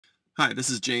Hi,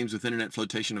 this is James with Internet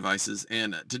Flotation Devices,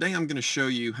 and today I'm going to show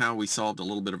you how we solved a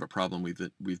little bit of a problem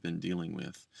we've been dealing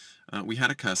with. We had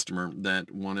a customer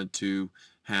that wanted to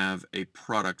have a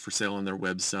product for sale on their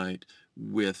website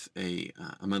with a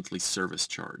monthly service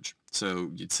charge. So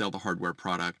you'd sell the hardware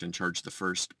product and charge the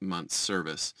first month's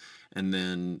service, and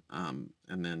then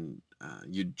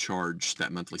you'd charge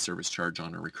that monthly service charge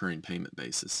on a recurring payment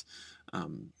basis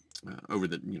over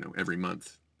the every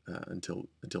month until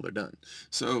they're done.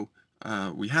 So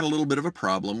we had a little bit of a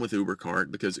problem with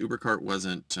Ubercart because Ubercart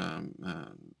wasn't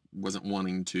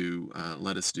wanting to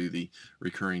let us do the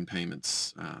recurring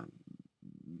payments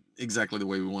exactly the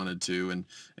way we wanted to,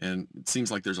 and it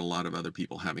seems like there's a lot of other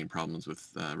people having problems with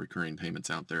recurring payments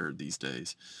out there these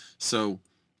days. So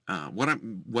what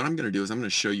I'm going to do is I'm going to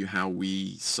show you how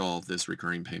we solve this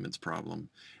recurring payments problem,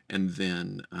 and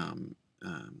then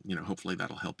hopefully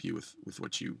that'll help you with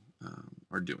what you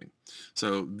are doing.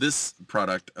 So this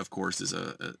product, of course, is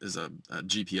a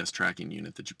GPS tracking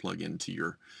unit that you plug into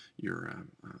your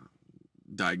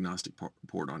diagnostic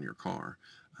port on your car.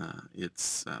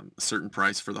 It's a certain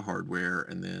price for the hardware,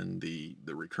 and then the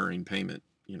recurring payment,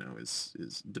 is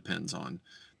the depends on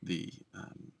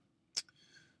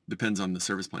the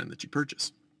service plan that you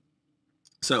purchase.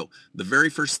 So the very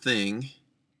first thing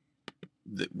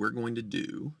that we're going to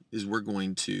do is we're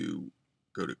going to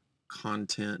go to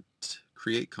content,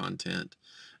 create content,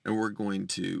 and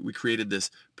we created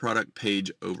this product page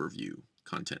overview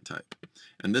content type.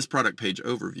 And this product page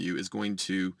overview is going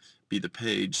to be the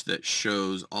page that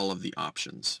shows all of the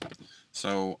options.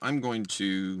 So I'm going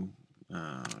to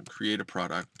create a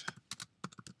product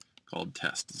called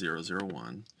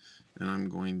test001, and I'm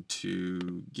going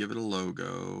to give it a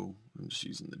logo. I'm just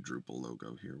using the Drupal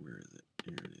logo here. Where is it?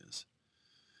 Here it is.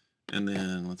 And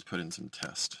then let's put in some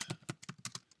test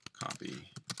copy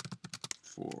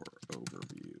for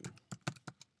overview.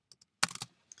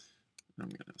 I'm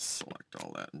going to select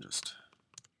all that and just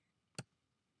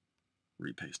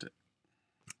repaste it.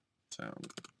 So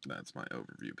that's my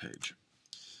overview page.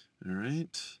 All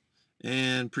right.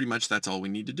 And pretty much that's all we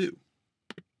need to do.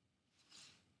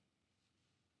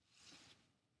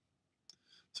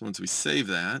 So once we save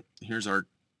that, here's our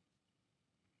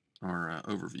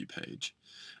overview page.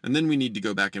 And then we need to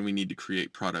go back and we need to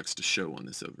create products to show on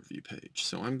this overview page.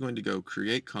 So I'm going to go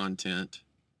create content,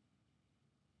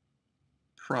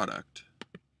 product,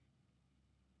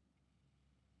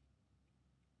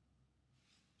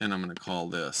 and I'm going to call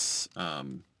this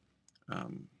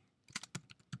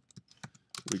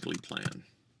weekly plan.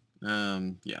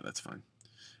 Yeah, that's fine.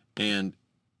 And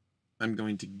I'm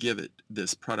going to give it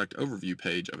this product overview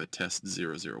page of a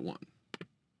test001.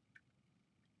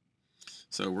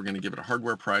 So we're going to give it a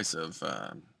hardware price of,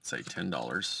 say,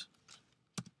 $10.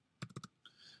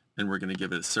 And we're going to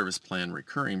give it a service plan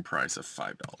recurring price of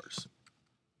 $5.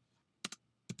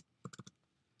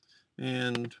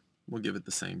 And we'll give it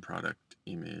the same product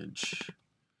image,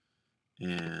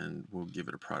 and we'll give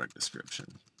it a product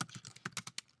description.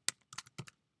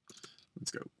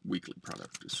 Let's go weekly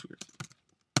product description.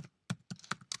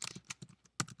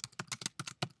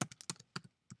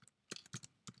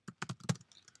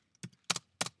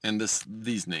 And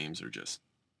these names are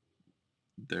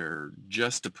they're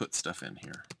just to put stuff in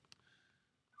here.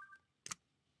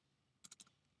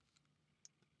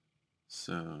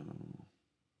 So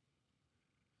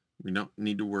we don't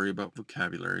need to worry about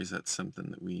vocabularies. That's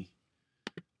something that we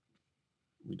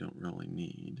don't really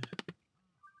need.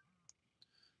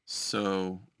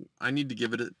 So I need to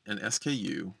give it an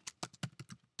SKU,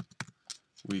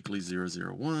 weekly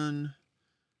 001,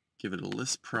 give it a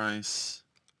list price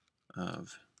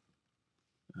of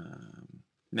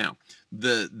now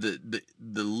the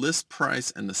list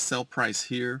price and the sell price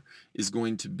here is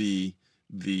going to be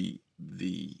the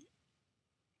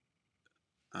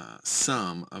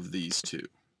sum of these two.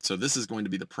 So this is going to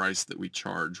be the price that we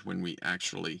charge when we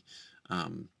actually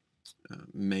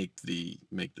make the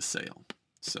sale.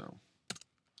 So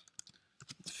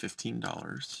it's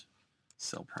 $15.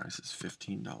 Sell price is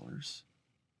 $15,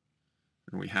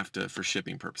 and we have to, for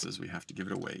shipping purposes, we have to give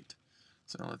it a weight.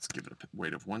 So let's give it a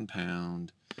weight of 1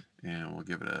 pound, and we'll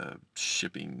give it a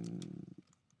shipping.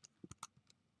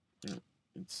 Give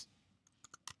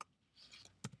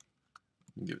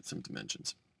it some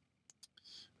dimensions.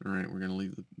 All right, we're going to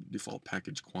leave the default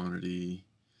package quantity,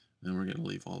 and we're going to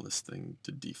leave all this thing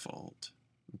to default.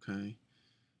 Okay,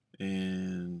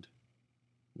 and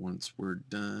once we're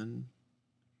done,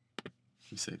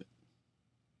 we save it.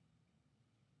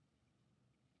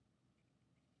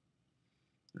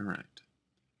 All right,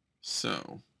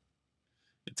 so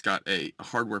it's got a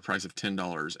hardware price of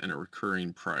 $10 and a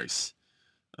recurring price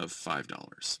of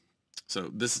 $5. So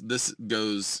this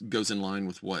goes in line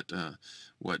with what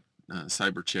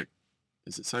CyberChick,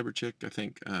 is it CyberChick? I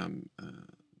think,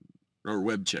 or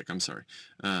WebChick, I'm sorry,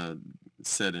 uh,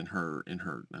 said in her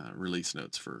release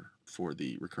notes for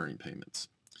the recurring payments.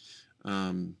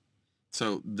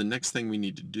 So the next thing we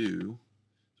need to do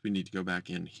is we need to go back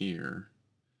in here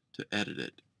to edit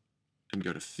it and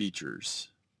go to features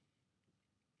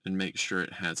and make sure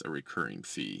it has a recurring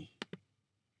fee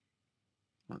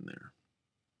on there.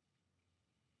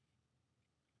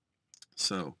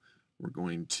 So we're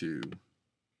going to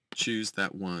choose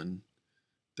that one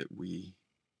that we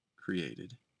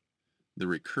created. The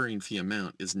recurring fee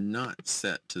amount is not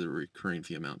set to the recurring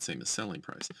fee amount same as selling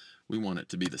price. We want it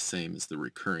to be the same as the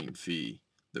recurring fee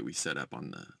that we set up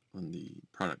on the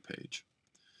product page.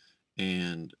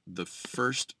 And the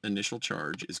first initial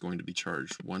charge is going to be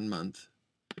charged 1 month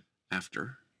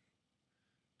after,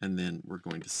 and then we're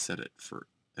going to set it for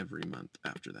every month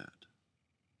after that.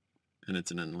 And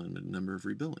it's an unlimited number of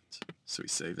rebillings. So we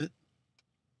save it.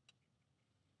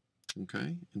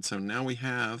 Okay, and so now we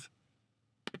have,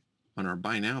 on our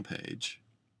Buy Now page,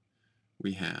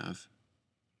 we have,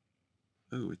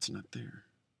 oh, it's not there.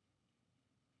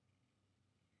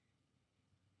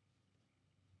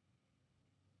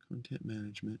 Content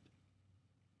management,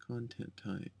 content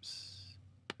types.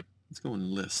 Let's go and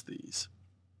list these.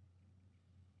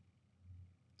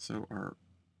 So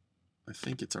I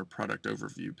think it's our product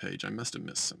overview page. I must have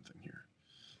missed something here.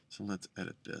 So let's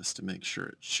edit this to make sure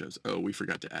it shows. Oh, we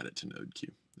forgot to add it to node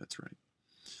queue. That's right.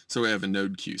 So we have a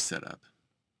node queue set up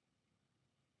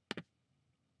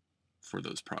for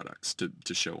those products to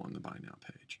show on the Buy Now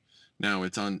page. Now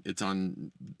it's in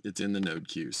the node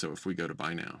queue. So if we go to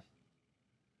Buy Now,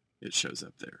 it shows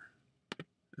up there.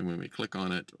 And when we click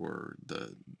on it, or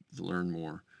the Learn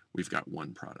More, we've got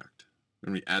one product.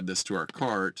 When we add this to our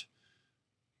cart,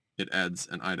 it adds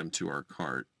an item to our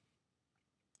cart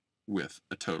with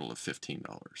a total of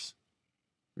 $15.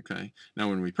 Okay. Now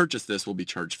when we purchase this, we'll be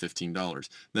charged $15.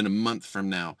 Then a month from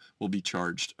now, we'll be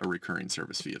charged a recurring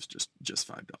service fee of just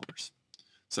 $5.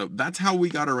 So that's how we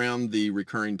got around the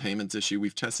recurring payments issue.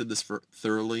 We've tested this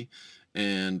thoroughly,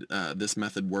 and this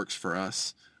method works for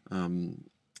us. Some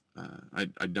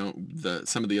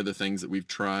of the other things that we've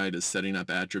tried is setting up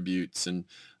attributes and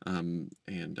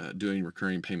doing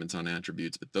recurring payments on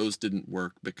attributes, but those didn't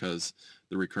work because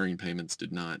the recurring payments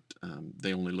did not,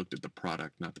 they only looked at the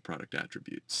product, not the product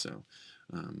attributes. So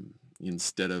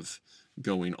instead of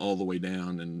going all the way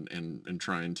down and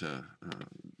trying to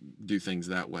do things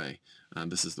that way,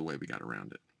 this is the way we got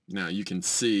around it. Now you can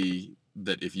see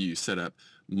that if you set up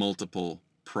multiple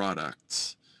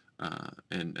products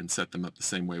and set them up the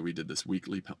same way we did this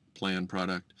weekly plan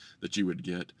product, that you would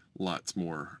get lots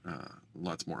more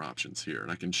options here.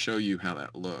 And I can show you how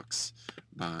that looks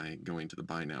by going to the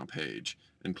Buy Now page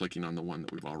and clicking on the one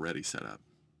that we've already set up,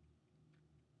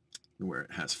 where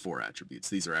it has 4 attributes.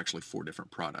 These are actually 4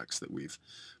 different products that we've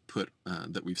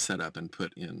set up and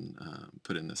put in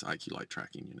this IQ Lite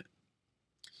tracking unit.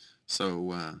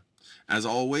 So as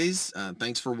always,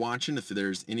 thanks for watching. If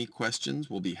there's any questions,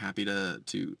 we'll be happy to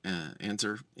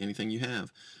answer anything you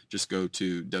have. Just go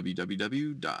to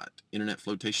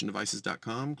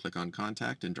www.internetflotationdevices.com, click on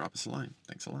Contact, and drop us a line.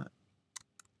 Thanks a lot.